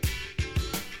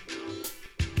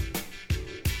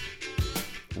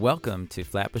Welcome to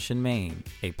Flatbush Main,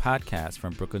 a podcast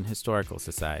from Brooklyn Historical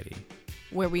Society,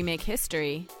 where we make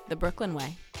history the Brooklyn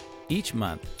way. Each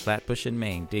month, Flatbush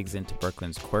Main digs into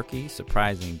Brooklyn's quirky,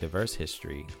 surprising, diverse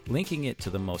history, linking it to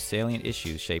the most salient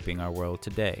issues shaping our world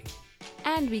today.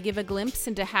 And we give a glimpse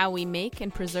into how we make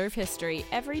and preserve history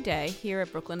every day here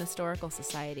at Brooklyn Historical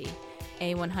Society,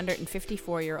 a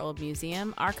 154-year-old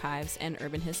museum, archives, and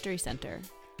urban history center.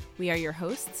 We are your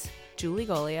hosts, Julie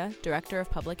Golia, Director of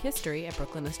Public History at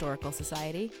Brooklyn Historical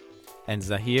Society, and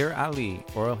Zaheer Ali,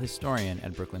 Oral Historian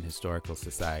at Brooklyn Historical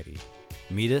Society.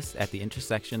 Meet us at the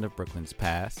intersection of Brooklyn's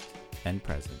past and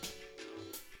present.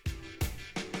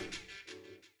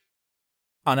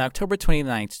 On October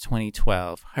 29,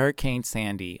 2012, Hurricane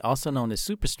Sandy, also known as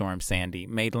Superstorm Sandy,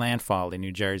 made landfall in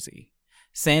New Jersey.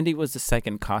 Sandy was the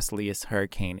second costliest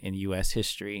hurricane in U.S.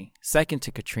 history, second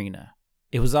to Katrina.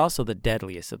 It was also the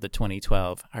deadliest of the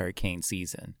 2012 hurricane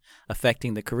season,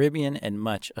 affecting the Caribbean and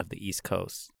much of the East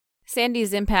Coast.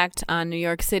 Sandy's impact on New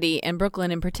York City, and Brooklyn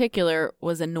in particular,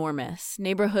 was enormous.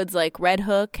 Neighborhoods like Red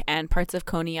Hook and parts of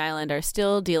Coney Island are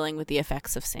still dealing with the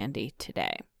effects of Sandy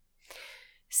today.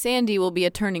 Sandy will be a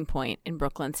turning point in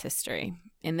Brooklyn's history.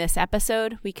 In this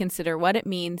episode, we consider what it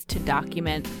means to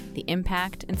document the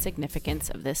impact and significance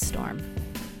of this storm.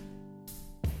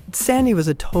 Sandy was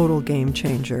a total game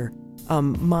changer.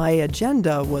 My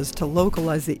agenda was to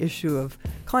localize the issue of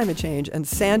climate change, and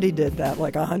Sandy did that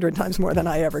like 100 times more than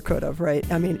I ever could have, right?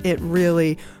 I mean, it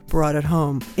really brought it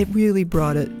home. It really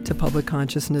brought it to public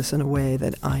consciousness in a way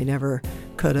that I never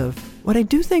could have. What I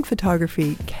do think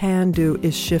photography can do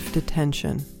is shift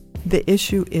attention. The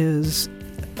issue is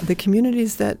the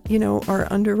communities that, are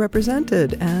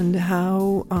underrepresented, and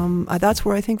how that's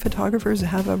where I think photographers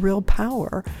have a real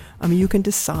power. You can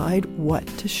decide what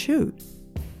to shoot.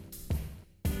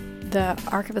 The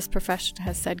archivist profession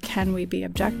has said, can we be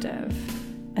objective?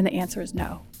 And the answer is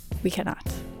no, we cannot.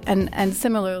 And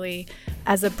similarly,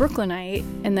 as a Brooklynite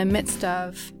in the midst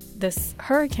of this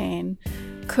hurricane,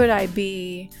 could I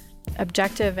be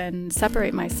objective and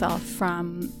separate myself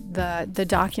from the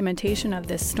documentation of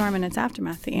this storm and its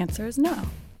aftermath? The answer is no.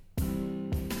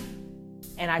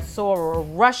 And I saw a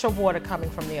rush of water coming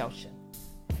from the ocean.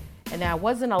 And that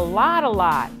wasn't a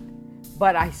lot,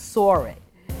 but I saw it.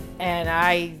 And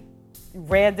I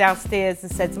ran downstairs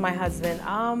and said to my husband,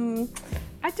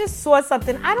 I just saw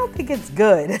something. I don't think it's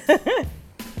good.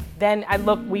 Then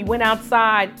we went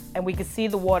outside and we could see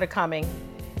the water coming.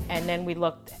 And then we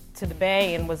looked to the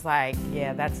bay and was like,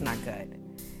 yeah, that's not good.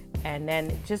 And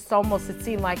then it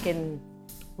seemed like in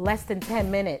less than 10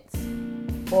 minutes,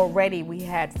 already we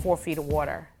had 4 feet of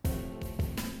water.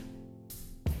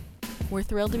 We're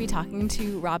thrilled to be talking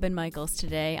to Robin Michals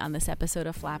today on this episode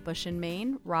of Flatbush in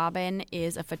Maine. Robin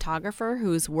is a photographer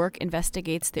whose work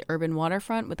investigates the urban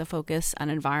waterfront with a focus on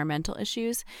environmental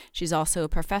issues. She's also a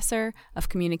professor of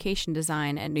communication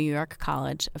design at New York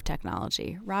College of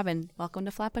Technology. Robin, welcome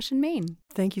to Flatbush in Maine.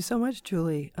 Thank you so much,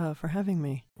 Julie, for having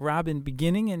me. Robin,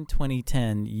 beginning in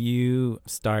 2010, you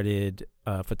started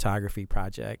a photography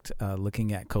project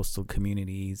looking at coastal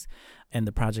communities, and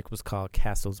the project was called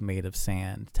Castles Made of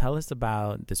Sand. Tell us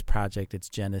about this project, its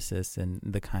genesis, and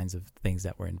the kinds of things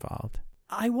that were involved.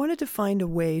 I wanted to find a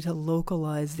way to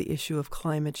localize the issue of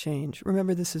climate change.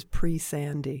 Remember, this is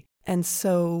pre-Sandy. And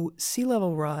so sea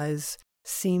level rise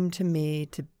seemed to me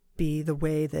to be the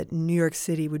way that New York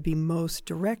City would be most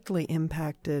directly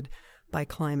impacted by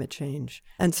climate change.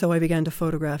 And so I began to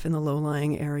photograph in the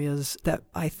low-lying areas that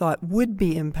I thought would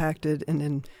be impacted, and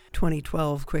in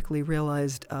 2012 quickly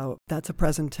realized that's a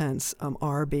present tense,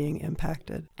 are being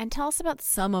impacted. And tell us about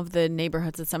some of the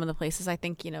neighborhoods and some of the places, I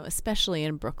think, especially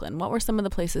in Brooklyn. What were some of the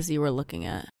places you were looking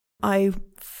at? I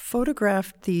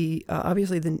photographed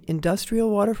obviously the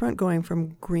industrial waterfront going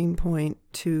from Greenpoint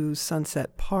to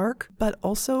Sunset Park, but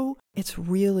also it's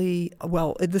really,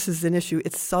 this is an issue.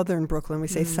 It's southern Brooklyn. We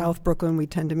say South Brooklyn, we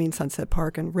tend to mean Sunset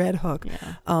Park and Red Hook.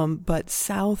 Yeah. But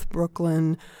South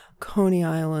Brooklyn, Coney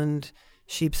Island,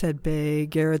 Sheepshead Bay,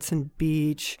 Garrettson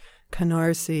Beach,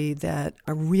 Canarsie, that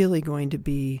are really going to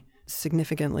be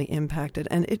significantly impacted.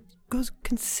 And it goes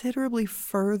considerably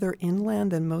further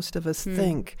inland than most of us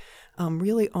think.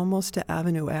 Really almost to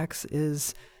Avenue X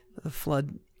is the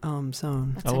flood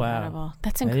zone. That's incredible. Wow.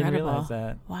 That's incredible. I didn't realize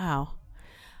that. Wow.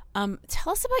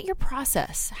 Tell us about your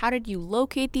process. How did you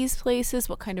locate these places?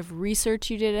 What kind of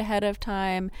research you did ahead of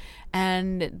time,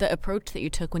 and the approach that you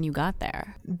took when you got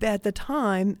there? At the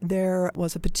time, there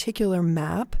was a particular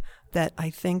map that I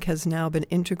think has now been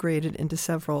integrated into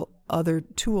several other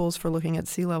tools for looking at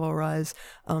sea level rise.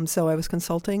 So I was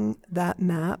consulting that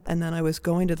map, and then I was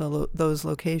going to those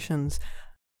locations.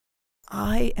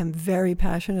 I am very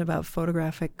passionate about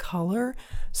photographic color,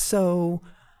 so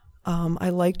I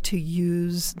like to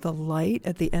use the light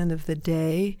at the end of the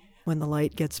day. When the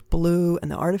light gets blue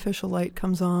and the artificial light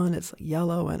comes on, it's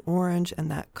yellow and orange, and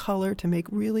that color to make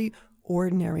really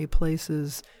ordinary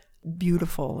places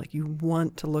beautiful. Like, you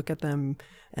want to look at them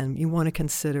and you want to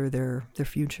consider their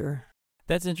future.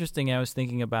 That's interesting. I was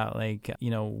thinking about, like,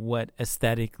 what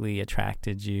aesthetically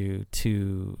attracted you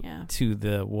to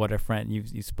the waterfront.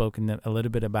 You've spoken a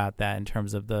little bit about that in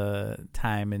terms of the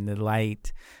time and the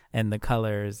light and the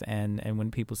colors, and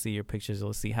when people see your pictures,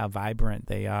 they'll see how vibrant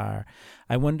they are.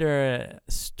 I wonder,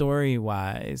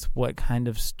 story-wise, what kind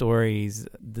of stories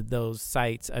did those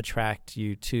sites attract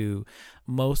you to?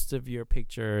 Most of your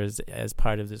pictures as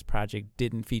part of this project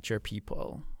didn't feature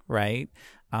people, right?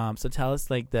 So tell us,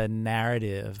 like, the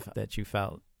narrative that you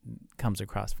felt comes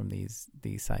across from these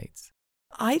sites.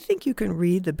 I think you can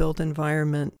read the built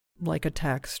environment like a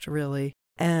text, really.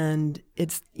 And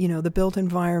it's, the built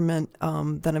environment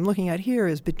that I'm looking at here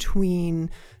is between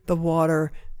the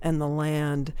water and the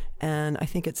land. And I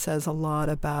think it says a lot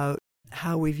about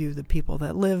how we view the people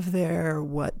that live there,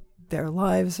 what their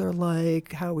lives are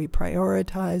like, how we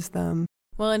prioritize them.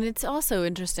 Well, and it's also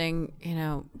interesting,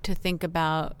 to think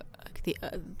about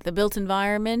the built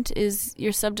environment is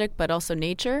your subject, but also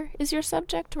nature is your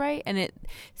subject, right? And it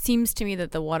seems to me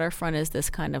that the waterfront is this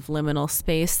kind of liminal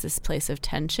space, this place of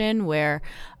tension where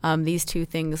these two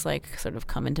things like sort of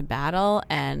come into battle.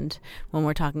 And when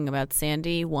we're talking about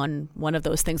Sandy, one of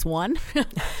those things won,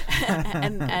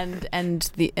 and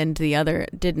the other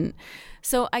didn't.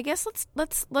 So I guess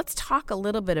let's talk a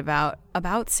little bit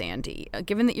about Sandy.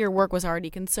 Given that your work was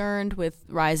already concerned with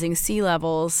rising sea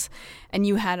levels, and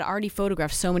you had already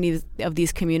photographed so many of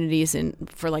these communities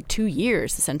for like 2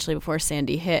 years essentially before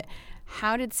Sandy hit,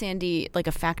 how did Sandy, like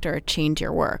a factor, change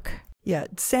your work? Yeah,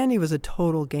 Sandy was a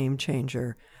total game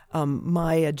changer.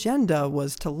 My agenda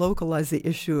was to localize the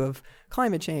issue of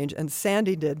climate change, and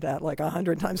Sandy did that like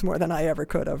 100 times more than I ever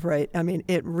could have, right? I mean,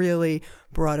 it really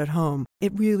brought it home.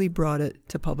 It really brought it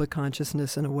to public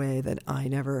consciousness in a way that I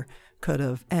never could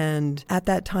have. And at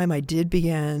that time, I did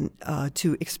begin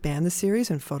to expand the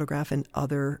series and photograph in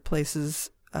other places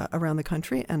around the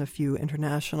country and a few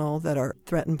international that are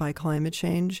threatened by climate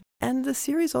change. And the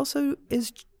series also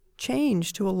is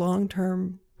changed to a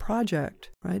long-term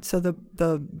project, right? So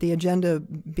the agenda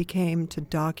became to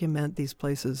document these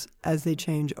places as they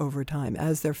change over time,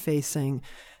 as they're facing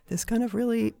this kind of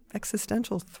really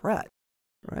existential threat,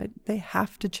 right? They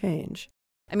have to change.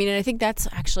 I mean, and I think that's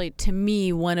actually, to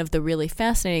me, one of the really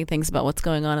fascinating things about what's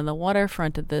going on in the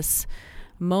waterfront at this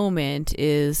moment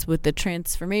is with the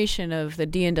transformation of the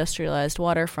deindustrialized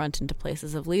waterfront into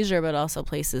places of leisure, but also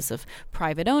places of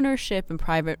private ownership and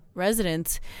private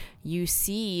residence, you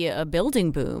see a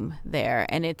building boom there.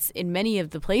 And it's in many of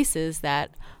the places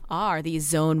that are these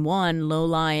Zone 1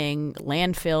 low-lying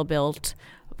landfill-built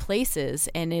places,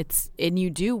 and you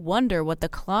do wonder what the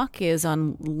clock is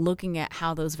on looking at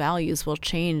how those values will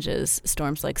change as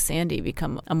storms like Sandy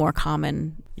become a more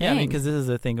common thing. Yeah, I mean, because this is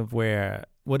a thing of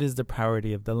what is the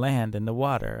priority of the land and the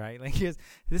water, right? Like,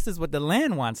 this is what the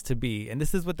land wants to be, and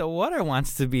this is what the water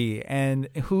wants to be, and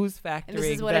who's factoring and this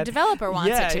is what a developer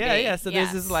wants it to be. Yeah. So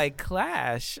there's this like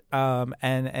clash,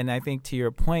 and I think, to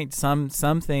your point, some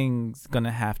things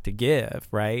gonna have to give,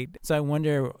 right? So I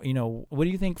wonder, what do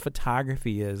you think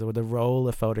photography is, or the role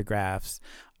of photographs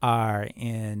are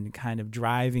in kind of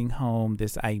driving home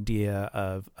this idea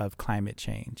of climate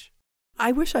change?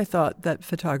 I wish I thought that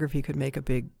photography could make a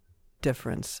big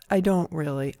difference. I don't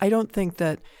really. I don't think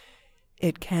that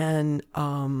it can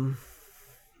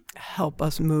help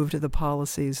us move to the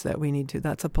policies that we need to.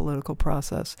 That's a political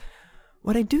process.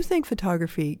 What I do think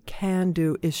photography can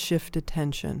do is shift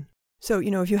attention. So,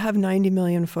 if you have 90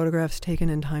 million photographs taken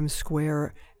in Times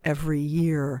Square every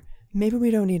year, maybe we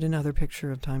don't need another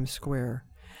picture of Times Square.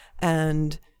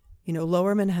 And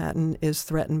Lower Manhattan is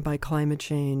threatened by climate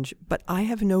change, but I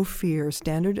have no fear.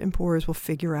 Standard & Poor's will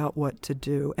figure out what to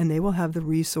do, and they will have the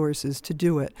resources to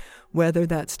do it, whether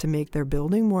that's to make their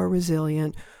building more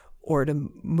resilient or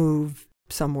to move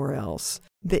somewhere else.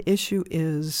 The issue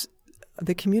is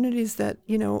the communities that,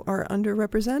 are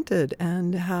underrepresented,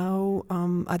 and how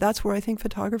that's where I think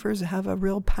photographers have a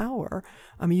real power.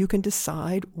 I mean, you can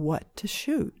decide what to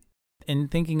shoot. In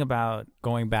thinking about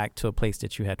going back to a place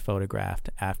that you had photographed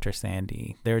after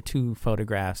Sandy, there are two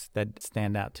photographs that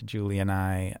stand out to Julie and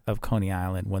I of Coney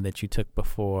Island, one that you took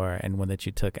before and one that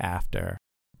you took after.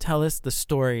 Tell us the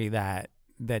story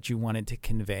that you wanted to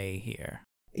convey here.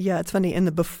 Yeah, it's funny. In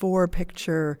the before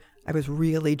picture, I was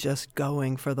really just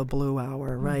going for the blue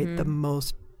hour, right? Mm-hmm. The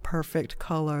most perfect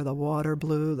color, the water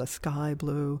blue, the sky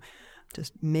blue.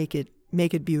 just make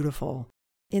it beautiful.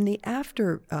 In the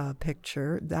after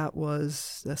picture, that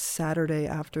was the Saturday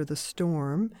after the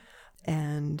storm,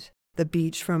 and the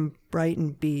beach from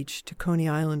Brighton Beach to Coney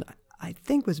Island, I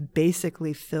think, was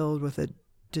basically filled with a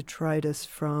detritus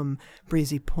from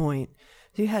Breezy Point.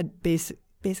 So you had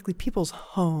basically people's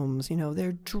homes,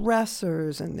 their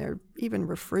dressers and their even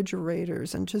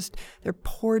refrigerators and just their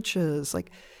porches,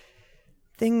 like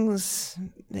things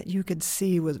that you could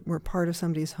see were part of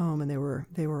somebody's home, and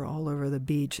they were all over the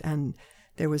beach. And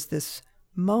there was this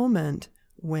moment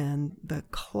when the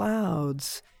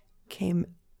clouds came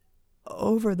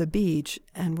over the beach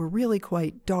and were really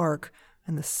quite dark,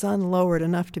 and the sun lowered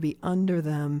enough to be under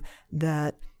them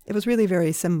that it was really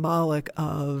very symbolic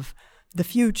of the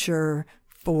future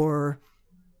for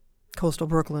coastal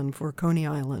Brooklyn, for Coney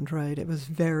Island, right? It was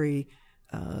very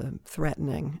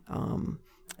threatening.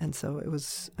 And so it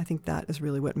was, I think that is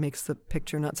really what makes the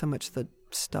picture, not so much the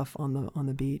stuff on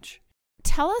the beach.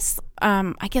 Tell us,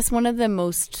 I guess, one of the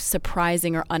most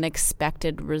surprising or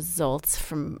unexpected results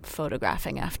from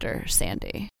photographing after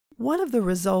Sandy. One of the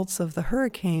results of the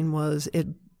hurricane was it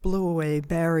blew away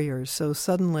barriers. So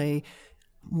suddenly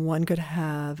one could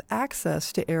have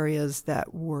access to areas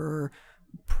that were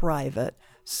private.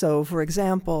 So, for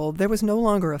example, there was no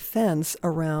longer a fence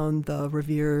around the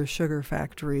Revere Sugar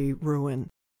Factory ruin.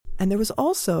 And there was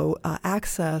also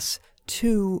access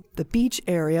to the beach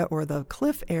area or the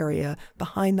cliff area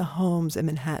behind the homes in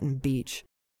Manhattan Beach.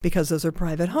 Because those are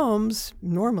private homes,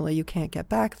 normally you can't get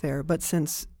back there. But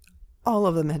since all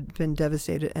of them had been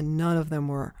devastated and none of them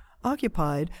were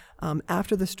occupied,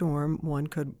 after the storm, one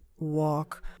could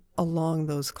walk along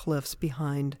those cliffs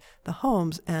behind the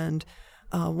homes. And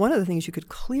one of the things you could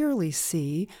clearly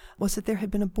see was that there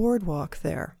had been a boardwalk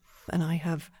there. And I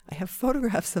have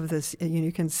photographs of this.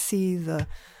 You can see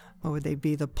what would they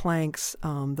be? The planks,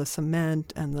 the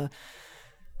cement, and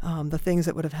the things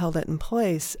that would have held it in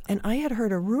place. And I had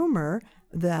heard a rumor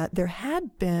that there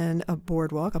had been a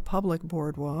boardwalk, a public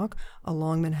boardwalk,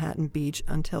 along Manhattan Beach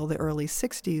until the early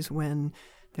 60s when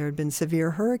there had been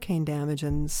severe hurricane damage,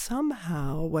 and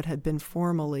somehow what had been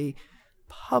formerly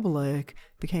public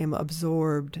became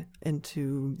absorbed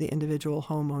into the individual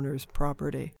homeowner's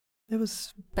property. It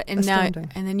was astounding.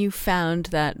 And then you found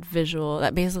that visual,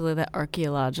 that basically the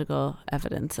archaeological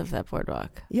evidence of that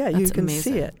boardwalk. Yeah, you can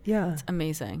see it. Yeah. It's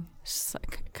amazing. It's just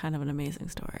like kind of an amazing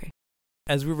story.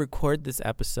 As we record this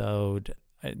episode,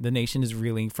 the nation is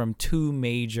reeling from two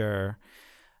major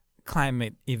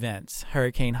climate events,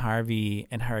 Hurricane Harvey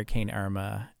and Hurricane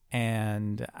Irma.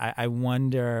 And I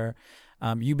wonder,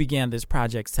 you began this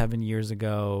project 7 years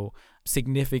ago,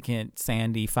 significant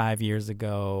Sandy 5 years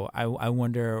ago. I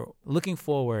wonder, looking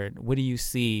forward, what do you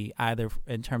see either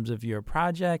in terms of your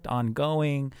project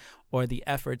ongoing or the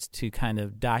efforts to kind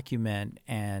of document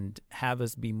and have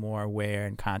us be more aware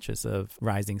and conscious of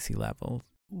rising sea levels?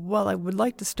 Well, I would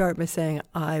like to start by saying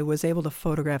I was able to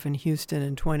photograph in Houston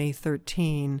in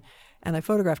 2013, and I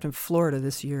photographed in Florida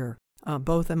this year,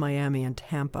 both in Miami and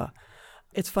Tampa.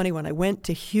 It's funny, when I went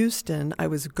to Houston, I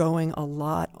was going a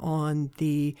lot on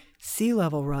the sea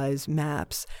level rise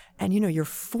maps. And, you're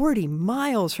 40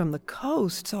 miles from the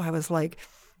coast. So I was like,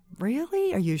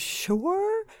 really? Are you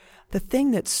sure? The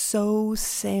thing that's so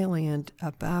salient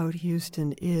about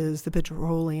Houston is the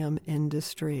petroleum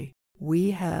industry.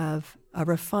 We have a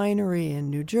refinery in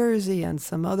New Jersey and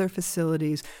some other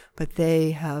facilities, but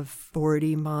they have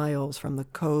 40 miles from the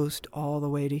coast all the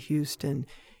way to Houston.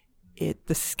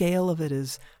 The scale of it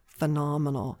is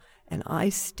phenomenal. And I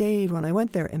stayed, when I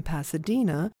went there, in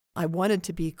Pasadena. I wanted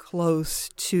to be close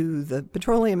to the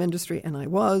petroleum industry, and I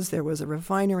was. There was a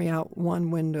refinery out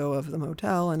one window of the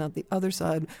motel, and at the other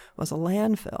side was a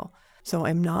landfill. So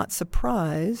I'm not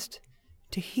surprised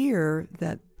to hear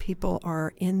that people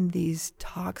are in these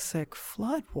toxic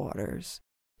floodwaters.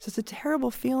 So it's a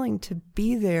terrible feeling to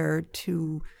be there,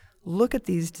 to look at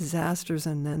these disasters,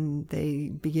 and then they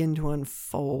begin to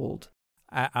unfold.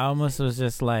 I almost was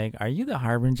just like, are you the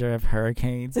harbinger of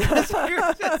hurricanes?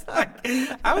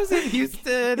 I was in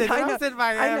Houston and I was in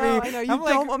Miami. I know. You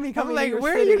don't want me coming. I'm like,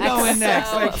 where are you going next?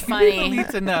 So like, funny. People need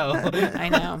to know. I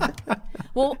know.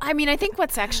 Well, I mean, I think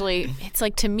what's actually, it's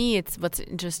like, to me, it's what's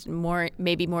just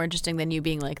maybe more interesting than you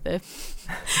being like the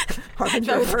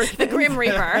harbinger of hurricanes. The Grim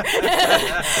Reaper,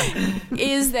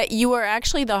 is that you are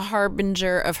actually the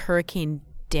harbinger of hurricane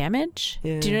damage.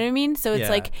 Yeah. Do you know what I mean? So it's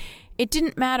like, it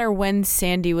didn't matter when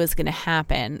Sandy was going to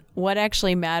happen. What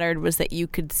actually mattered was that you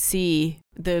could see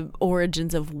the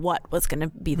origins of what was going to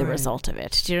be the result of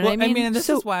it. Do you know what I mean? And this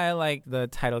is why I like the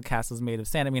title Castles Made of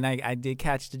Sand. I mean, I did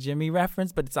catch the Jimmy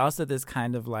reference, but it's also this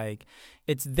kind of like,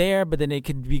 it's there, but then it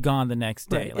could be gone the next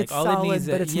day. Right. Like it's all solid, it needs,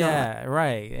 but it's yeah, not.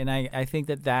 right. And I think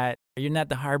that you're not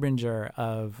the harbinger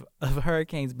of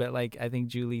hurricanes, but like I think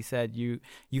Julie said, you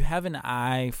have an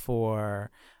eye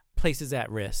for places at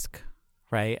risk,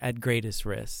 right? At greatest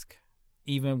risk,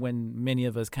 even when many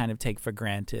of us kind of take for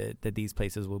granted that these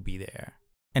places will be there.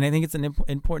 And I think it's an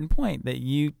important point that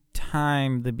you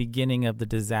time the beginning of the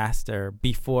disaster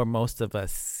before most of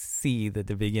us see the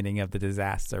beginning of the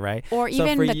disaster, right? Or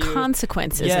even the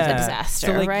consequences of the disaster,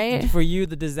 so like, right? For you,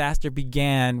 the disaster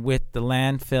began with the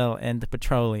landfill and the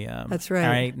petroleum. That's right.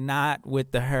 Right? Not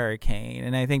with the hurricane.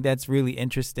 And I think that's really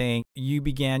interesting. You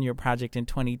began your project in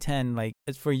 2010. Like,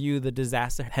 for you, the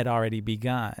disaster had already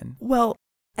begun. Well,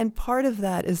 and part of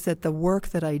that is that the work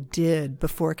that I did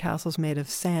before Castles Made of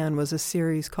Sand was a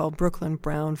series called Brooklyn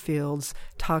Brownfields,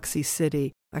 Toxie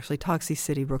City,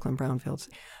 Brooklyn Brownfields,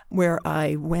 where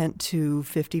I went to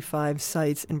 55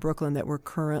 sites in Brooklyn that were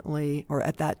currently, or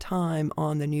at that time,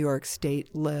 on the New York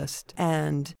State list.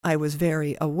 And I was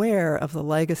very aware of the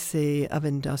legacy of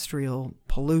industrial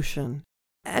pollution.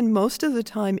 And most of the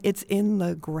time, it's in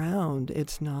the ground.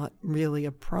 It's not really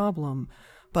a problem.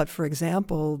 But for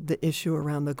example, the issue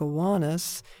around the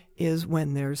Gowanus is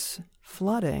when there's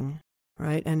flooding,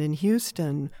 right? And in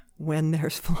Houston, when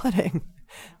there's flooding,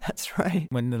 that's right.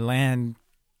 When the land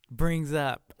brings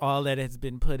up all that has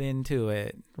been put into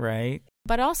it, right?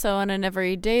 But also on an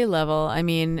everyday level, I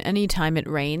mean, anytime it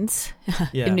rains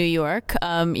in New York,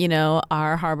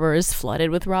 our harbor is flooded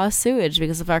with raw sewage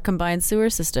because of our combined sewer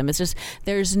system. It's just,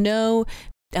 there's no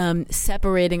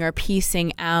separating or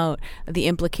piecing out the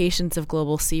implications of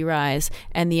global sea rise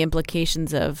and the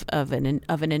implications of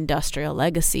an industrial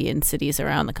legacy in cities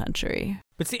around the country.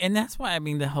 But see, and that's why, I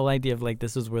mean, the whole idea of like,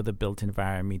 this is where the built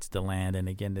environment meets the land. And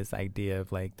again, this idea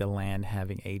of like the land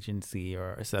having agency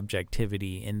or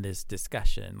subjectivity in this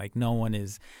discussion. Like no one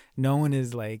is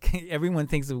like, everyone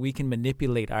thinks that we can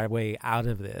manipulate our way out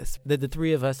of this, that the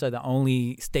three of us are the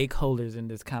only stakeholders in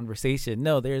this conversation.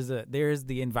 No, there's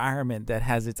the environment that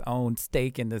has its own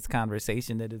stake in this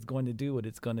conversation that is going to do what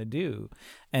it's going to do.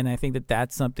 And I think that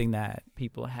that's something that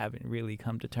people haven't really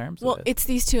come to terms with. Well, it's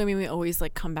these two, I mean, we always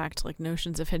like come back to like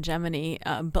notions of hegemony,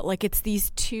 but like it's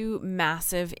these two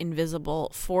massive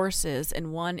invisible forces,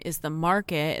 and one is the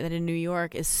market that in New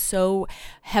York is so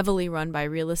heavily run by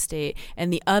real estate,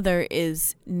 and the other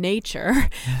is nature,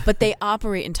 but they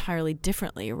operate entirely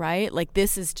differently, right? Like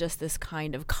this is just this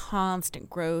kind of constant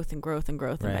growth and growth and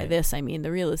growth, and by this I mean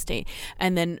the real estate.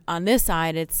 And then on this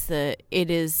side, it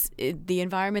is the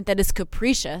environment that is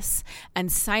capricious and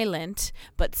silent,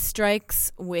 but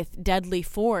strikes with deadly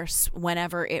force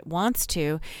whenever it wants to.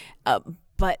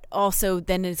 But also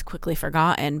then is quickly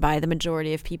forgotten by the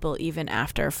majority of people. Even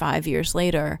after 5 years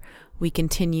later, we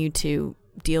continue to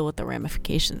deal with the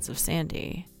ramifications of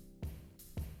Sandy.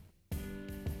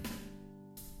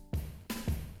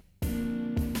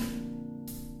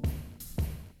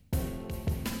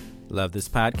 Love this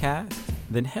podcast?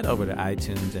 Then head over to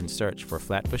iTunes and search for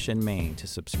Flatbush in Maine to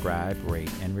subscribe,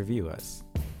 rate, and review us.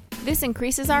 This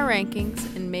increases our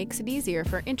rankings and makes it easier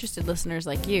for interested listeners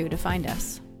like you to find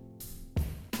us.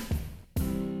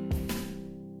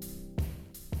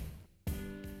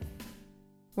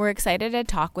 We're excited to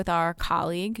talk with our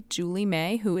colleague, Julie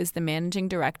May, who is the managing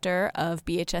director of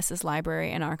BHS's Library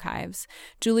and Archives.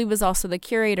 Julie was also the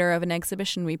curator of an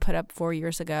exhibition we put up 4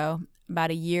 years ago,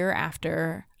 about a year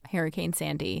after Hurricane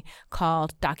Sandy,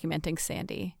 called Documenting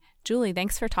Sandy. Julie,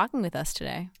 thanks for talking with us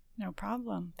today. No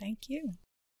problem. Thank you.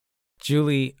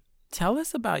 Julie, tell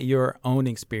us about your own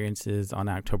experiences on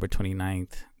October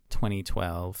 29th,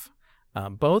 2012,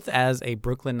 both as a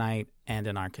Brooklynite and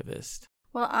an archivist.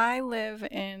 Well, I live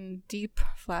in deep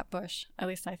Flatbush. At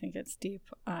least I think it's deep.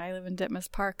 I live in Ditmas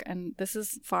Park, and this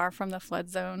is far from the flood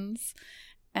zones.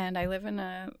 And I live in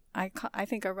I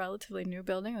think a relatively new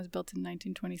building. It was built in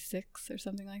 1926 or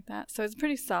something like that. So it's a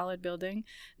pretty solid building.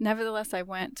 Nevertheless, I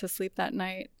went to sleep that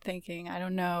night thinking, I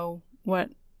don't know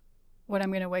what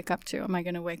I'm going to wake up to. Am I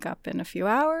going to wake up in a few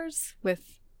hours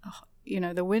with,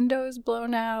 the windows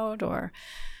blown out or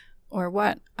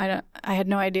what? I had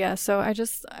no idea. So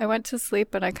I went to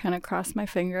sleep, and I kind of crossed my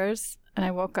fingers, and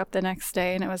I woke up the next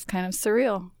day, and it was kind of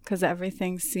surreal because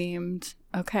everything seemed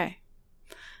okay.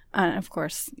 And of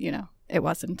course, it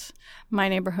wasn't. My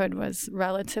neighborhood was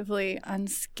relatively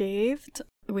unscathed.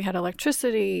 We had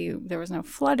electricity. There was no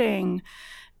flooding.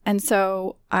 And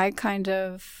so I kind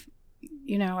of,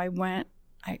 I went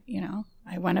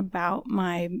I went about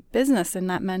my business, and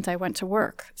that meant I went to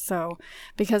work. So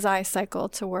because I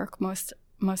cycled to work most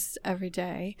every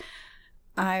day,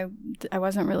 I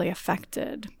wasn't really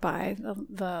affected by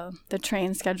the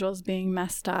train schedules being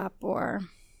messed up, or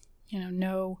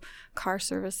no car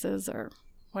services or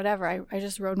whatever. I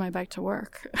just rode my bike to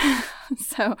work.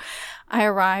 So I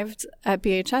arrived at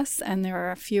BHS, and there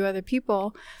were a few other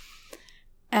people,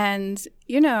 and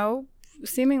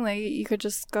seemingly you could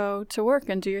just go to work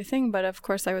and do your thing. But of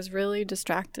course I was really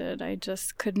distracted. I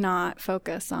just could not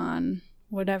focus on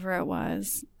whatever it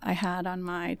was I had on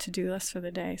my to-do list for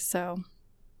the day. So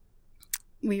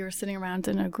we were sitting around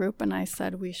in a group, and I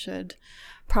said we should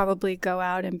probably go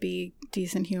out and be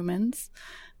decent humans.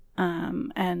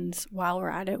 And while we're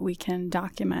at it, we can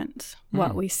document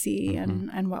what we see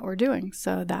and what we're doing.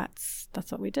 So that's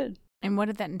what we did. And what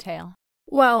did that entail?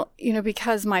 Well,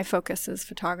 because my focus is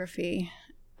photography,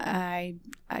 I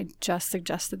just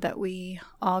suggested that we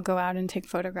all go out and take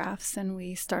photographs, and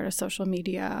we start a social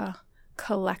media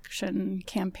collection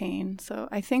campaign. So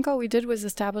I think all we did was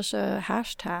establish a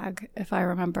hashtag, if I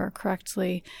remember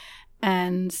correctly.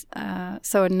 And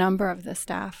so a number of the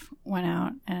staff went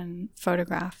out and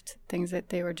photographed things that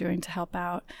they were doing to help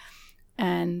out,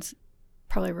 and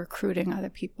probably recruiting other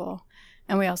people.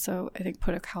 And we also, I think,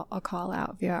 put a call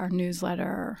out via our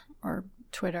newsletter or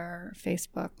Twitter,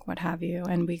 Facebook, what have you.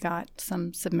 And we got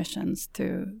some submissions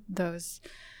through those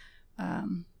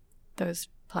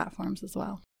platforms as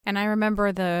well. And I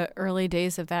remember the early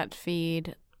days of that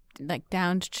feed, like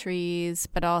downed trees,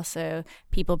 but also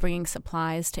people bringing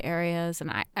supplies to areas.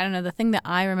 And I don't know, the thing that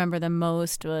I remember the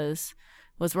most was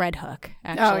Red Hook,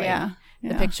 actually. Oh, yeah.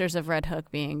 The pictures of Red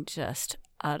Hook being just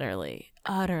utterly,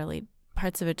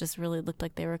 parts of it just really looked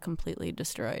like they were completely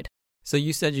destroyed. So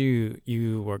you said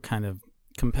you were kind of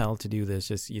compelled to do this,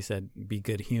 just you said be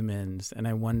good humans. And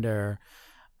I wonder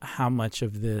how much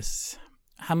of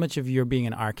your being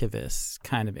an archivist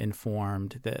kind of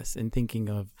informed this, and thinking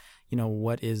of,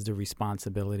 what is the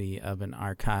responsibility of an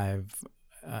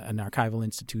archival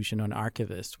institution or an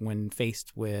archivist when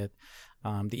faced with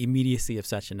the immediacy of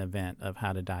such an event, of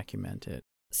how to document it.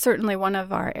 Certainly one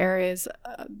of our areas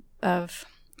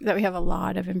that we have a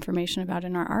lot of information about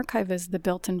in our archive is the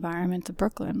built environment of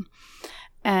Brooklyn.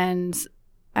 And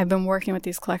I've been working with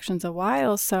these collections a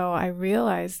while, so I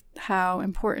realized how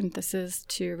important this is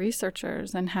to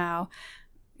researchers, and how,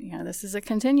 this is a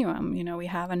continuum. We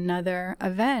have another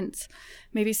event,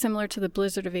 maybe similar to the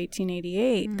blizzard of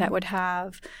 1888, that would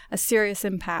have a serious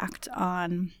impact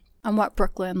on what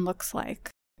Brooklyn looks like.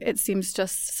 It seems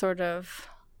just sort of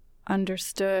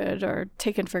understood or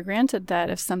taken for granted that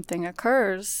if something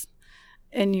occurs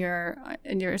in your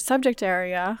subject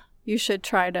area, you should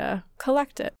try to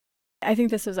collect it. I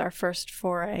think this is our first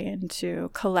foray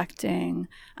into collecting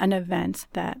an event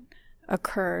that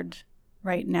occurred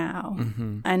right now.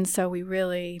 And so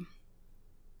I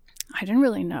didn't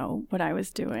really know what I was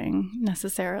doing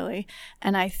necessarily.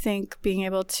 And I think being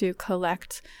able to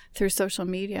collect through social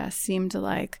media seemed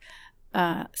like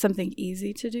something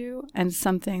easy to do, and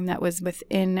something that was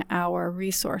within our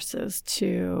resources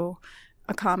to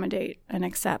accommodate and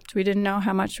accept. We didn't know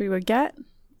how much we would get.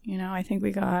 I think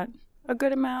we got a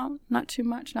good amount, not too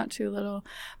much, not too little,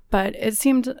 but it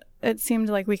seemed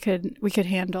like we could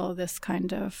handle this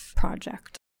kind of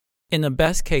project. In the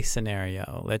best case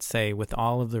scenario, let's say with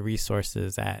all of the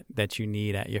resources that you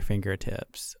need at your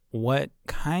fingertips, what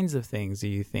kinds of things do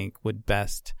you think would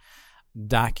best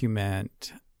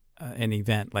document an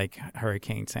event like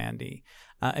Hurricane Sandy?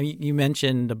 You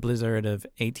mentioned the blizzard of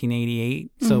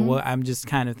 1888. So I'm just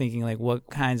kind of thinking, like, what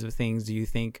kinds of things do you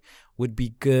think would be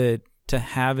good to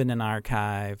have in an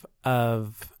archive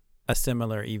of a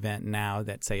similar event now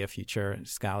that, say, a future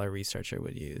scholar researcher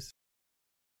would use?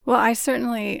 Well, I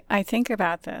think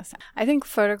about this. I think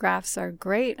photographs are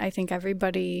great. I think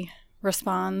everybody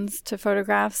responds to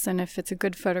photographs, and if it's a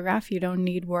good photograph, you don't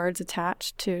need words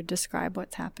attached to describe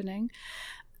what's happening.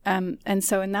 And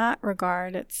so in that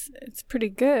regard, it's pretty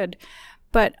good.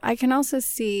 But I can also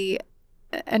see,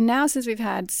 and now since we've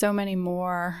had so many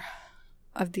more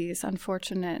of these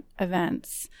unfortunate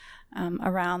events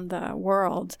around the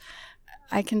world,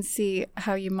 I can see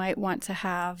how you might want to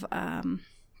have, I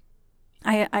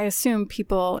assume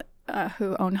people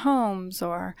who own homes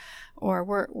or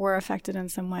were affected in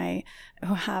some way,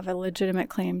 who have a legitimate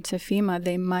claim to FEMA,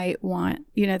 they might want,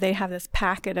 they have this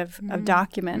packet of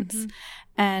documents.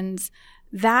 And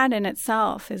that in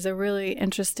itself is a really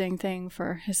interesting thing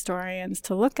for historians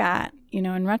to look at,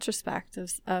 in retrospect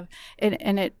of it.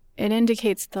 And it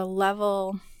indicates the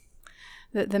level,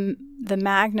 the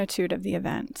magnitude of the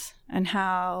event, and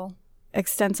how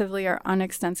extensively or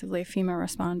unextensively FEMA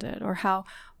responded, or how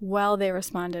well they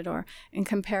responded, or in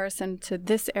comparison to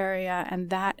this area and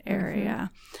that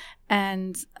area.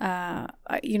 And,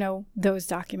 those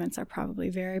documents are probably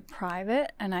very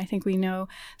private. And I think we know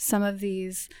some of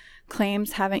these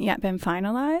claims haven't yet been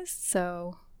finalized.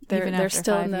 So they're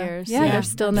still in the 5 years. they're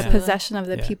still in the Absolutely. possession of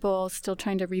the people still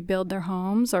trying to rebuild their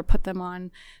homes or put them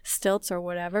on stilts or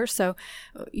whatever. So,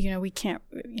 we can't,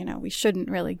 we shouldn't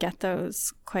really get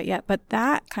those quite yet. But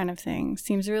that kind of thing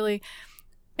seems really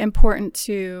important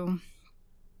to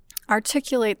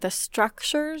articulate the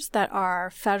structures that our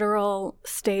federal,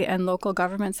 state, and local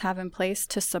governments have in place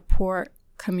to support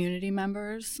community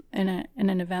members in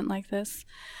an event like this.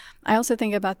 I also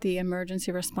think about the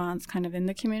emergency response kind of in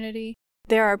the community.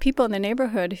 There are people in the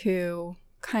neighborhood who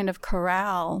kind of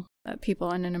corral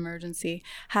people in an emergency,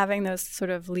 having those sort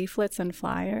of leaflets and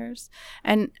flyers,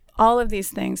 and all of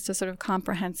these things to sort of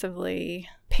comprehensively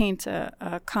paint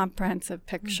a comprehensive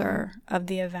picture of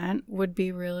the event would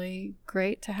be really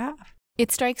great to have.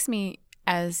 It strikes me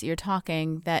as you're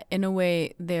talking that in a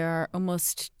way there are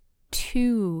almost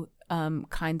two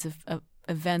kinds of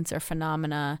events or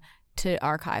phenomena to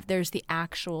archive. There's the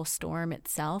actual storm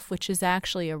itself, which is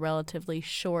actually a relatively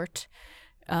short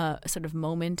sort of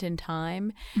moment in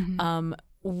time,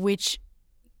 which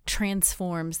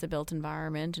transforms the built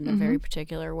environment in a very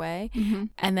particular way.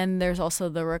 And then there's also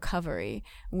the recovery,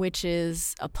 which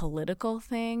is a political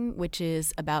thing, which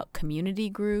is about community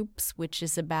groups, which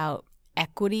is about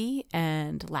equity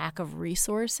and lack of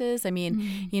resources. I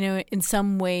mean, in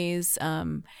some ways,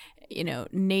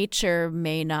 nature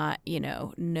may not,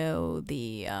 know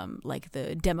the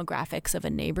the demographics of a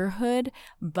neighborhood,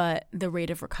 but the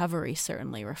rate of recovery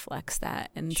certainly reflects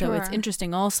that. And so it's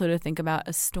interesting also to think about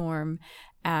a storm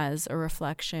as a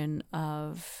reflection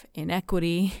of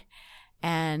inequity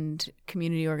and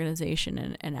community organization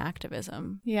and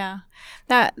activism. Yeah,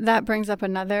 that brings up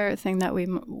another thing that we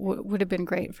would have been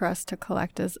great for us to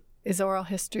collect is oral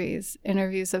histories,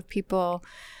 interviews of people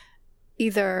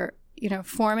either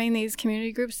forming these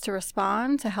community groups to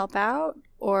respond, to help out,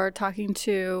 or talking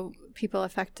to people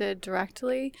affected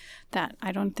directly. That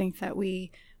I don't think that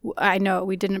I know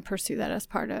we didn't pursue that as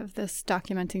part of this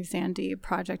Documenting Sandy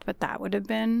project, but that would have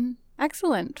been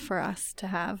excellent for us to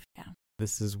have. Yeah.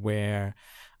 This is where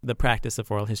the practice of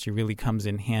oral history really comes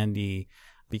in handy,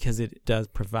 because it does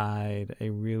provide a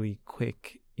really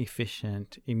quick,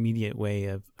 efficient, immediate way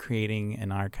of creating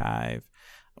an archive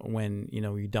when,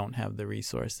 you don't have the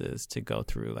resources to go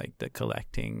through like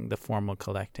the formal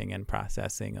collecting and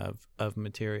processing of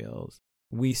materials.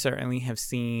 We certainly have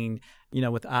seen,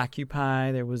 with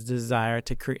Occupy, there was desire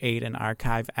to create an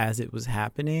archive as it was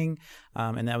happening.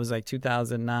 And that was like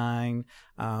 2009.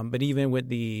 But even with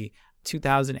the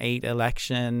 2008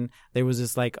 election, there was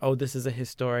this this is a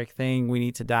historic thing. We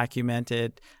need to document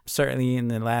it. Certainly in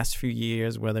the last few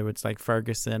years, whether it's like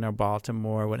Ferguson or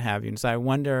Baltimore, what have you. And so I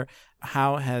wonder,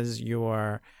 how has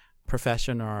your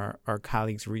profession or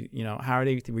colleagues, how are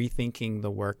they rethinking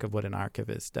the work of what an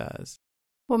archivist does?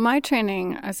 Well, my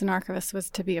training as an archivist was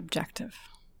to be objective,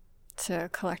 to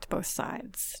collect both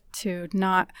sides, to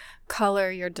not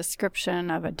color your description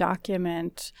of a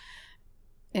document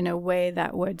in a way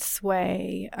that would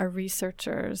sway a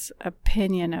researcher's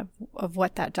opinion of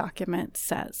what that document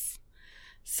says.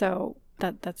 So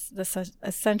that's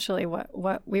essentially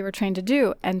what we were trained to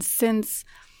do. And since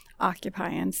Occupy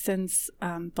and since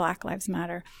Black Lives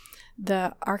Matter,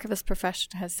 the archivist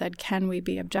profession has said, can we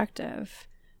be objective?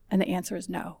 And the answer is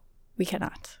no, we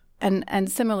cannot. And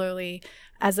similarly,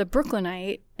 as a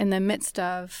Brooklynite in the midst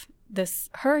of this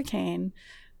hurricane,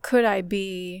 could I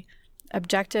be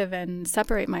objective and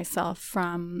separate myself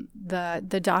from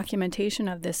the documentation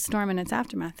of this storm and its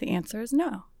aftermath? The answer is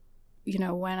no.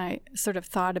 When I sort of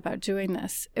thought about doing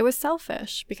this, it was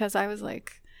selfish, because I was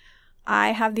like,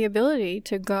 I have the ability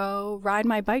to go ride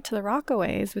my bike to the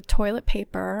Rockaways with toilet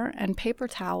paper and paper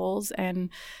towels and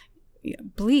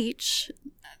bleach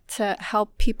to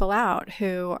help people out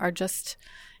who are just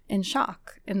in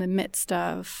shock in the midst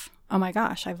of, oh my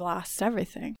gosh, I've lost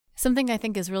everything. Something I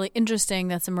think is really interesting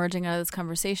that's emerging out of this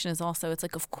conversation is also, it's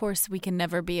like, of course, we can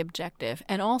never be objective.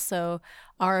 And also,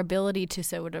 our ability to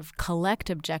sort of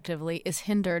collect objectively is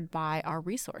hindered by our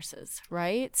resources,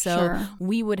 right? So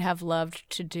we would have loved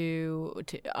to do,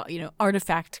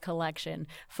 artifact collection,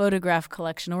 photograph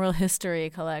collection, oral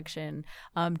history collection,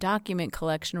 document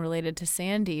collection related to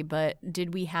Sandy. But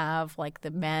did we have like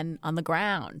the men on the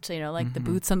ground, the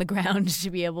boots on the ground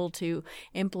to be able to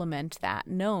implement that?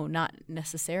 No, not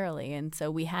necessarily. And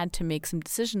so we had to make some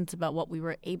decisions about what we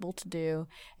were able to do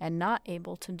and not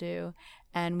able to do.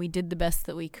 And we did the best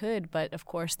that we could, but of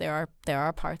course there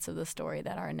are parts of the story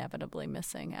that are inevitably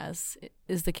missing, as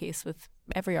is the case with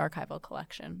every archival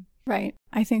collection. Right.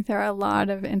 I think there are a lot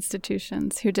of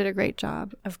institutions who did a great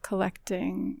job of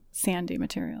collecting sandy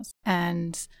materials.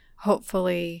 And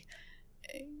hopefully,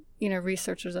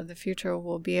 researchers of the future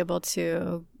will be able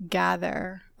to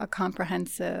gather a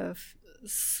comprehensive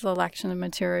selection of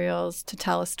materials to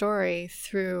tell a story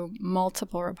through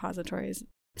multiple repositories.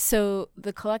 So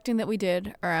the collecting that we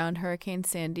did around Hurricane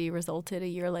Sandy resulted a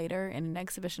year later in an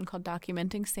exhibition called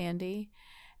Documenting Sandy,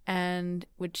 and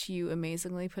which you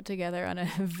amazingly put together on a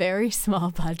very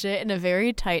small budget and a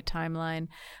very tight timeline.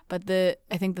 But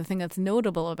I think the thing that's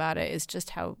notable about it is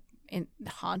just how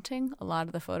haunting a lot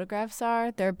of the photographs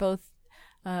are. They're both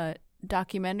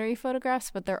documentary photographs,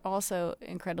 but they're also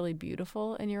incredibly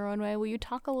beautiful in your own way. Will you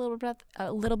talk a little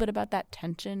bit about that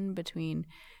tension between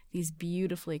these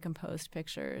beautifully composed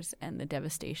pictures and the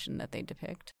devastation that they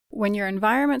depict? When your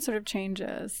environment sort of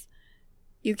changes,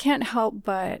 you can't help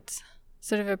but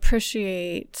sort of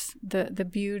appreciate the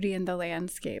beauty in the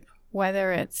landscape,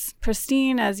 whether it's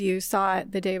pristine as you saw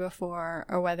it the day before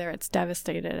or whether it's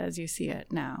devastated as you see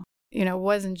it now. It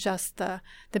wasn't just the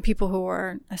people who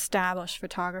were established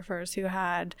photographers who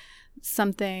had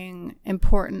something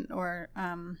important or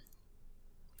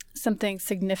something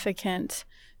significant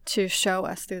to show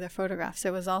us through their photographs.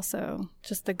 It was also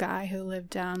just the guy who lived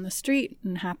down the street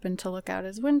and happened to look out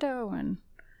his window and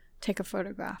take a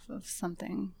photograph of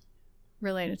something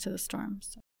related to the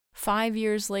storms. 5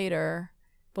 years later,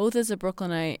 both as a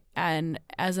Brooklynite and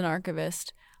as an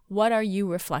archivist, what are you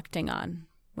reflecting on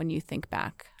when you think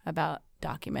back about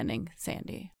documenting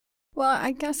Sandy? Well,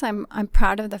 I guess I'm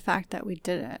proud of the fact that we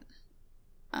did it.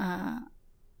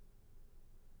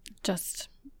 Just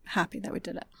happy that we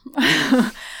did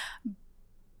it.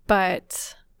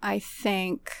 But I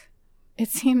think it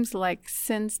seems like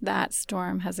since that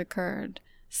storm has occurred,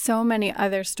 so many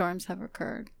other storms have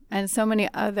occurred and so many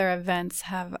other events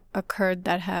have occurred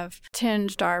that have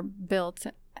tinged our built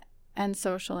and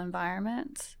social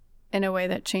environment in a way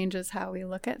that changes how we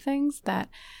look at things, that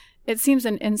it seems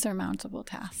an insurmountable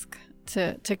task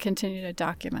to continue to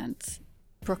document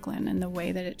Brooklyn in the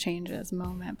way that it changes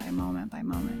moment by moment by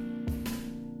moment.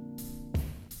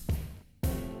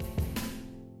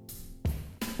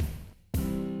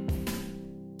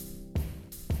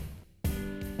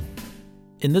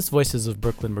 In this Voices of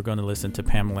Brooklyn, we're going to listen to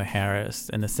Pamela Harris,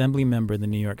 an assembly member in the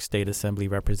New York State Assembly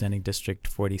representing District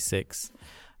 46.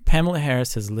 Pamela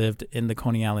Harris has lived in the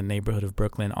Coney Island neighborhood of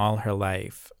Brooklyn all her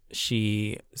life.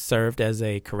 She served as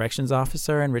a corrections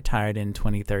officer and retired in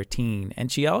 2013.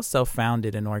 And she also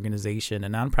founded a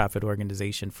nonprofit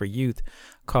organization for youth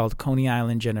called Coney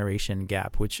Island Generation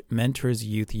Gap, which mentors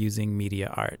youth using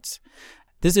media arts.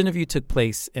 This interview took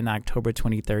place in October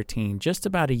 2013, just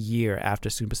about a year after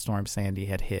Superstorm Sandy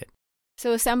had hit.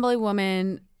 So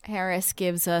Assemblywoman Harris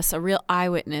gives us a real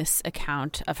eyewitness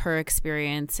account of her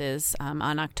experiences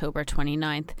on October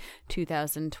 29th,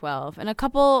 2012, and a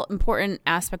couple important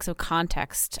aspects of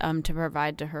context to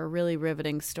provide to her really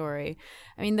riveting story.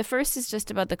 I mean, the first is just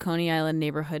about the Coney Island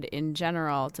neighborhood in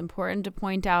general. It's important to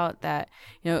point out that,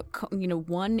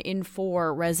 1 in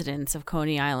 4 residents of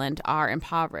Coney Island are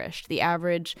impoverished. The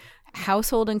average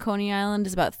household in Coney Island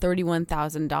is about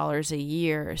 $31,000 a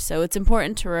year. So it's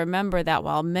important to remember that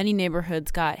while many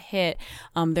neighborhoods got hit,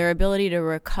 their ability to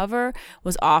recover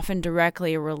was often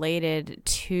directly related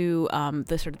to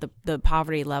the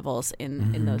poverty levels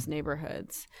in those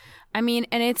neighborhoods. I mean,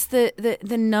 and it's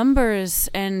the numbers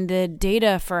and the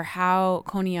data for how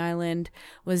Coney Island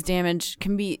was damaged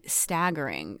can be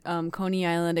staggering. Coney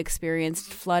Island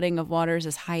experienced flooding of waters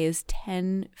as high as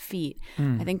 10 feet.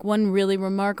 I think one really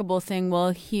remarkable thing we'll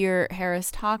hear Harris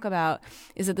talk about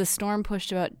is that the storm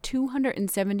pushed about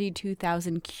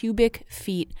 272,000 cubic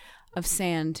feet of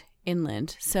sand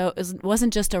inland. So it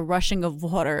wasn't just a rushing of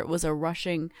water, it was a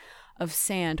rushing of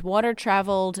sand. Water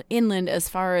traveled inland as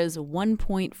far as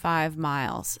 1.5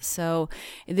 miles. So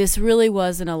this really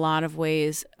was, in a lot of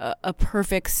ways, a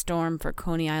perfect storm for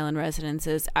Coney Island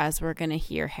residences, as we're going to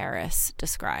hear Harris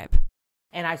describe.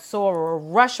 And I saw a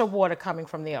rush of water coming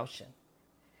from the ocean.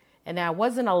 And now it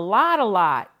wasn't a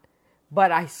lot,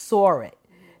 but I saw it.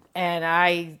 And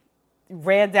I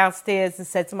ran downstairs and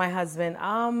said to my husband,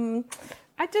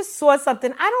 I just saw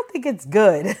something. I don't think it's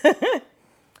good.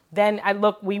 Then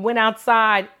we went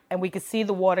outside and we could see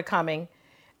the water coming.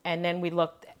 And then we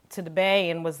looked to the bay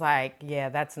and was like, yeah,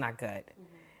 that's not good.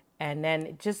 And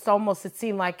then it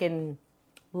seemed like in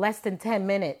less than 10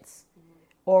 minutes,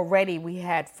 already we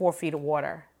had 4 feet of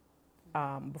water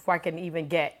before I can even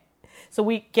get So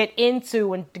we get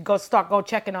into and go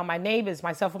checking on my neighbors.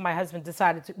 Myself and my husband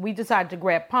decided to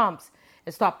grab pumps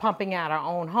and start pumping out our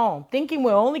own home, thinking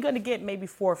we're only going to get maybe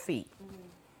 4 feet. Mm-hmm.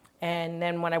 And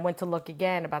then when I went to look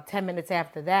again, about 10 minutes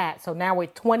after that, so now we're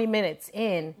 20 minutes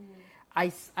in,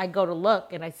 I go to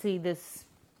look and I see this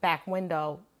back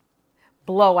window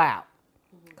blow out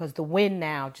because the wind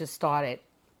now just started,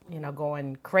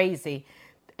 going crazy.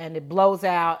 And it blows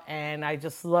out and I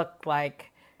just look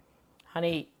like,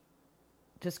 honey,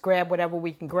 just grab whatever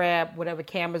we can grab, whatever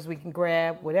cameras we can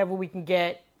grab, whatever we can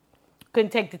get.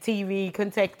 Couldn't take the TV,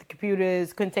 couldn't take the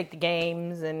computers, couldn't take the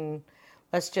games, and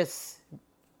let's just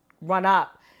run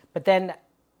up. But then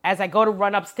as I go to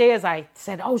run upstairs, I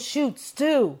said, oh, shoot,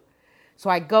 Stu. So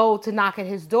I go to knock at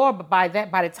his door, but by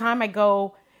the time I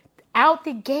go out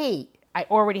the gate, I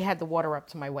already had the water up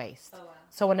to my waist. Oh, wow.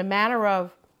 So in a matter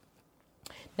of,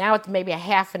 now it's maybe a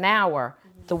half an hour,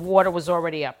 the water was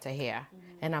already up to here.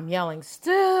 And I'm yelling,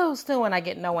 Stu, Stu, and I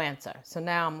get no answer. So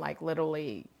now I'm like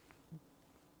literally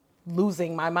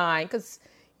losing my mind because,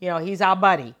 he's our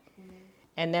buddy.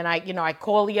 And then I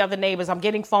call the other neighbors. I'm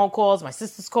getting phone calls. My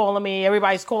sister's calling me.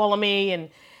 Everybody's calling me. And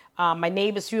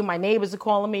few of my neighbors are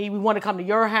calling me. We want to come to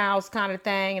your house kind of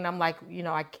thing. And I'm like,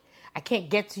 I can't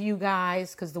get to you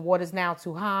guys because the water's now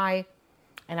too high.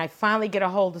 And I finally get a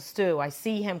hold of Stu. I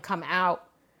see him come out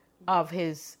of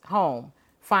his home,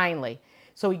 finally.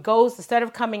 So he goes, instead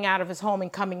of coming out of his home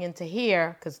and coming into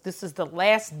here, because this is the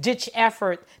last ditch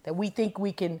effort that we think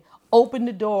we can open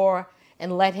the door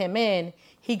and let him in,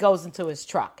 he goes into his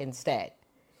truck instead.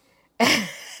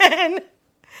 And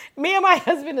me and my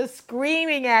husband are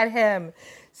screaming at him,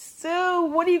 Stu,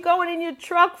 what are you going in your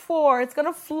truck for? It's going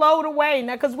to float away.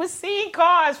 Now, because we're seeing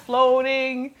cars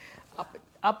floating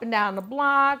up and down the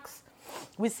blocks.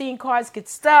 We're seeing cars get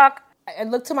stuck. I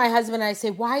look to my husband and I say,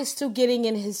 why is Stu getting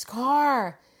in his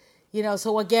car?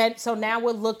 So now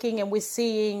we're looking and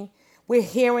we're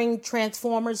hearing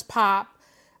transformers pop.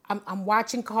 I'm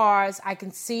watching cars. I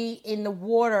can see in the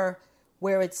water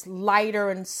where it's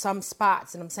lighter in some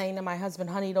spots. And I'm saying to my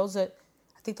husband, honey, I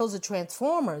think those are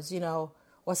transformers,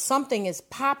 or something is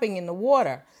popping in the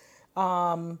water.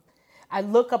 I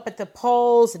look up at the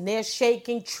poles and they're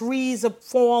shaking. Trees are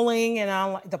falling.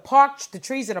 And the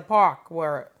trees in the park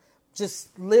were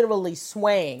just literally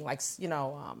swaying, like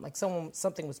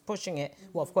something was pushing it.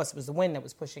 Well, of course, it was the wind that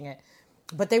was pushing it,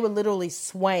 but they were literally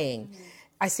swaying. Mm-hmm.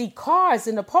 I see cars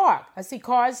in the park. I see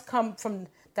cars come from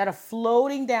that are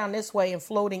floating down this way and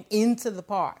floating into the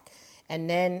park. And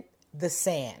then the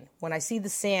sand. When I see the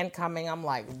sand coming, I'm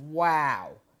like,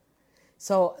 wow.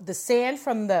 So the sand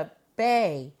from the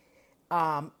bay,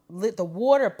 the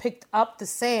water picked up the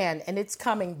sand and it's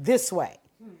coming this way.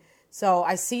 So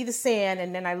I see the sand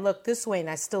and then I look this way and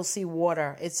I still see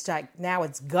water. It's like now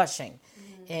it's gushing.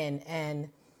 Mm-hmm. And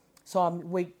so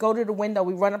we go to the window.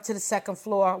 We run up to the second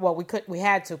floor. Well, we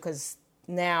had to because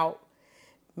now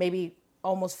maybe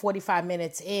almost 45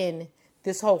 minutes in,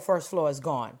 this whole first floor is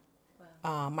gone.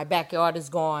 Wow. My backyard is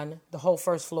gone. The whole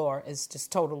first floor is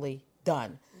just totally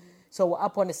done. Mm-hmm. So we're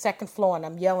up on the second floor and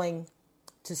I'm yelling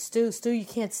to Stu, you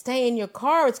can't stay in your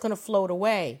car. It's going to float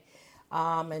away.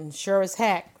 And sure as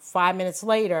heck, 5 minutes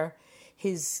later,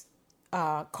 his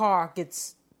car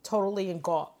gets totally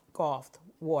engulfed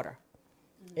water.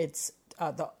 Mm-hmm. It's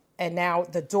and now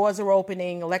the doors are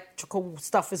opening. Electrical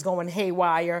stuff is going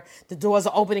haywire. The doors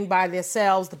are opening by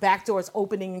themselves. The back door is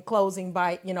opening and closing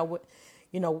by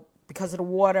because of the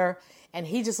water. And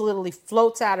he just literally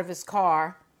floats out of his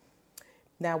car.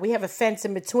 Now we have a fence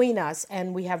in between us,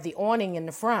 and we have the awning in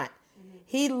the front.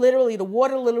 The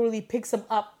water literally picks him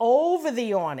up over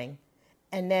the awning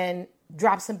and then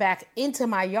drops him back into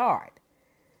my yard.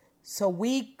 So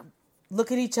we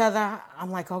look at each other.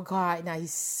 I'm like, oh, God. Now,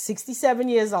 he's 67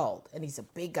 years old, and he's a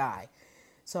big guy.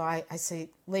 So I say,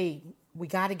 Lee, we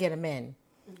got to get him in.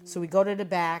 Mm-hmm. So we go to the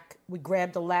back. We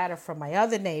grab the ladder from my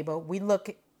other neighbor. We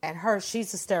look at her.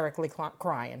 She's hysterically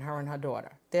crying, her and her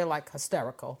daughter. They're, like,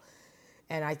 hysterical.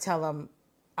 And I tell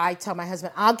my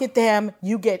husband, I'll get them,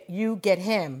 you get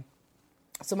him.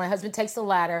 So my husband takes the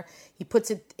ladder, he puts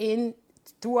it in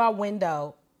through our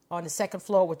window on the second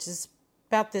floor, which is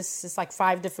about this, it's like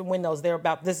 5 different windows, they're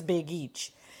about this big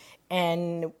each.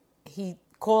 And he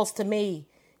calls to me,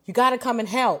 you got to come and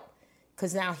help,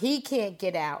 because now he can't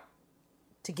get out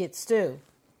to get Stu.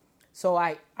 So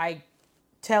I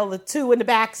tell the two in the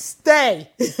back,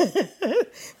 stay.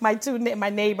 my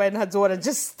neighbor and her daughter,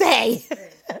 just stay.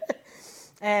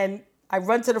 And I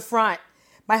run to the front.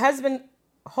 My husband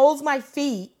holds my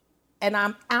feet, and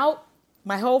I'm out.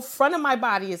 My whole front of my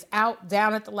body is out,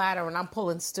 down at the ladder, and I'm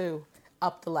pulling Stu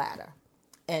up the ladder.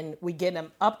 And we get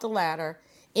him up the ladder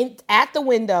at the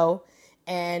window,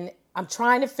 and I'm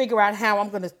trying to figure out how I'm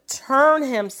going to turn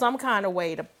him some kind of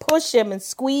way to push him and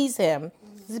squeeze him.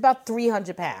 He's about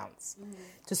 300 pounds.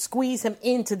 To squeeze him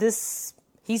into this,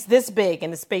 he's this big,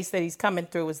 and the space that he's coming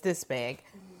through is this big.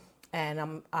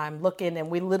 And I'm looking, and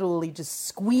we're literally just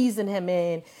squeezing him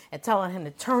in and telling him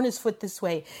to turn his foot this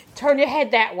way, turn your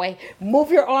head that way, move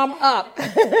your arm up.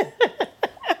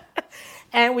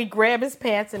 And we grab his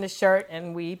pants and his shirt,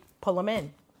 and we pull him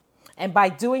in. And by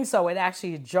doing so, it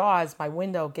actually jars. My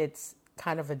window gets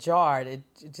kind of ajar. It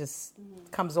just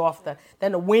comes off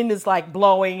then the wind is like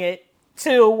blowing it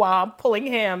too while I'm pulling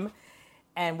him,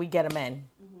 and we get him in.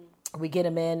 We get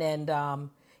him in, and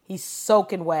he's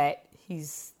soaking wet.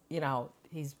 His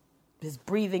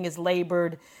breathing is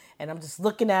labored, and I'm just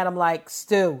looking at him like,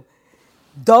 Stu,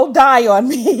 don't die on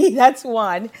me. That's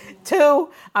one.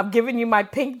 Two, I'm giving you my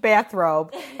pink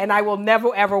bathrobe, and I will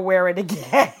never, ever wear it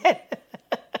again.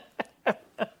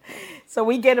 So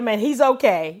we get him in. He's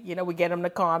okay. We get him to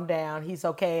calm down. He's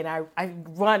okay. And I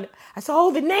run. I said,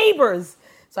 oh, the neighbors.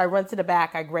 So I run to the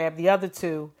back. I grab the other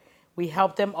two. We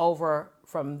help them over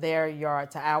from their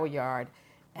yard to our yard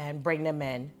and bring them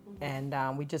in. And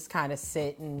we just kind of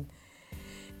sit and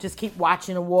just keep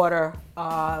watching the water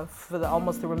for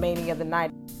almost the remaining of the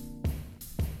night.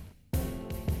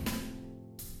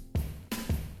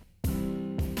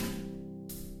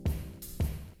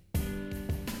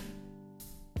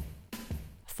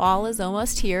 Fall is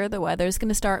almost here. The weather's going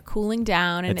to start cooling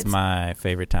down. And it's my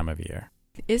favorite time of year.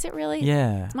 Is it really?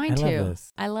 Yeah. It's mine too. Love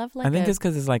this. I love I think it's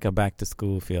because it's like a back to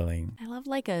school feeling. I love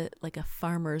like a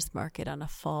farmer's market on a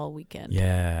fall weekend.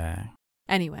 Yeah.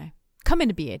 Anyway, come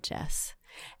into BHS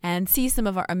and see some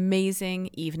of our amazing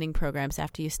evening programs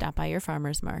after you stop by your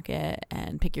farmer's market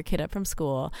and pick your kid up from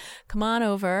school. Come on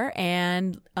over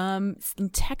and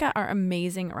check out our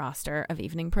amazing roster of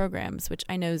evening programs, which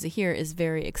I know Zaheer is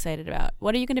very excited about.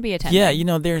 What are you going to be attending?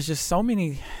 Yeah, there's just so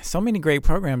many great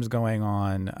programs going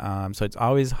on. So it's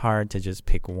always hard to just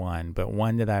pick one. But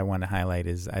one that I want to highlight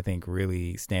is, I think,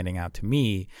 really standing out to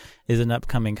me is an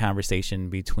upcoming conversation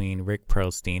between Rick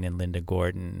Perlstein and Linda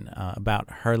Gordon about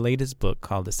her latest book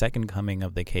called The Second Coming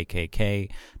of the KKK,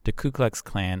 the Ku Klux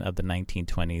Klan of the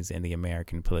 1920s in the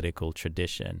American Political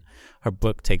Tradition. Her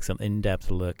book takes an in-depth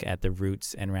look at the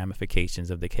roots and ramifications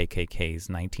of the KKK's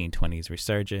 1920s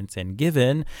resurgence, and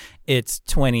given its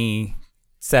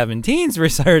 2017's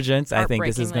resurgence, I think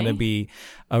this is going to be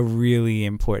a really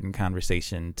important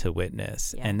conversation to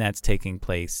witness. Yeah. And that's taking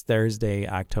place Thursday,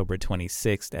 October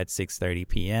 26th at 6:30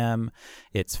 p.m.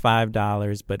 It's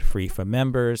 $5, but free for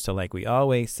members. So like we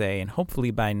always say, and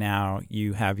hopefully by now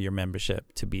you have your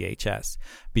membership to BHS,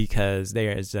 because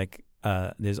there is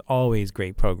there's always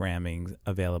great programming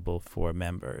available for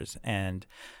members. And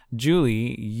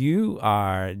Julie, you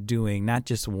are doing not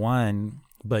just one,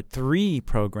 but 3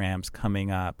 programs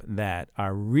coming up that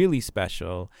are really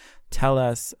special. Tell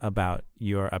us about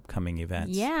your upcoming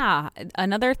events. Yeah.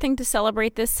 Another thing to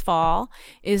celebrate this fall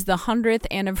is the 100th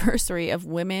anniversary of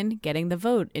women getting the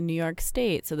vote in New York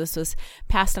State. So this was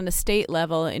passed on a state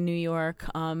level in New York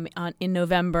in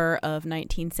November of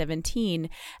 1917.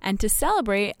 And to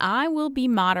celebrate, I will be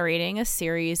moderating a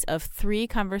series of 3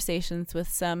 conversations with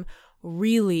some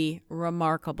really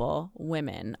remarkable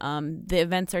women. The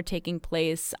events are taking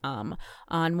place on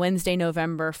Wednesday,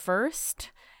 November 1st,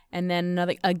 and then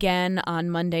another again on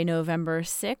Monday, November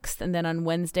 6th, and then on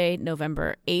Wednesday,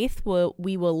 November 8th.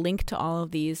 We will link to all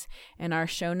of these in our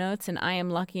show notes, and I am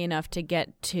lucky enough to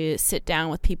get to sit down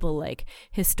with people like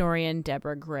historian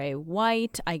Deborah Gray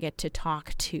White. I get to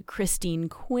talk to Christine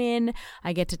Quinn.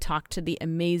 I get to talk to the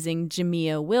amazing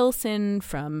Jamia Wilson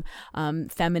from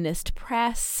Feminist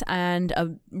Press, and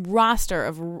a roster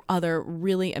of other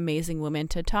really amazing women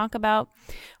to talk about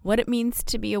what it means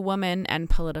to be a woman and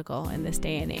political in this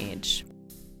day and age.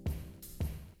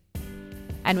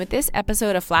 And with this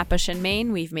episode of Flatbush and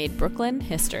Main, we've made Brooklyn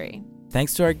history.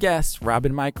 Thanks to our guests,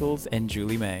 Robin Michals and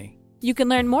Julie May. You can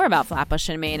learn more about Flatbush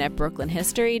and Main at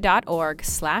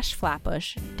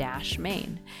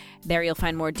brooklynhistory.org/Flatbush-Main. There you'll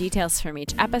find more details from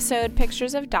each episode,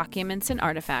 pictures of documents and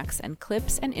artifacts, and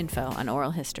clips and info on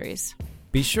oral histories.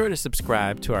 Be sure to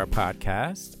subscribe to our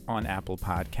podcast on Apple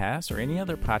Podcasts or any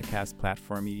other podcast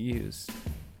platform you use.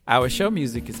 Our show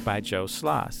music is by Joe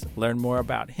Schloss. Learn more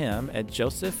about him at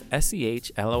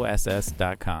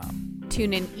josephschloss.com.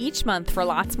 Tune in each month for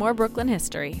lots more Brooklyn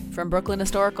history. From Brooklyn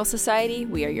Historical Society,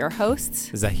 we are your hosts,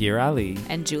 Zaheer Ali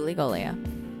and Julie Golia.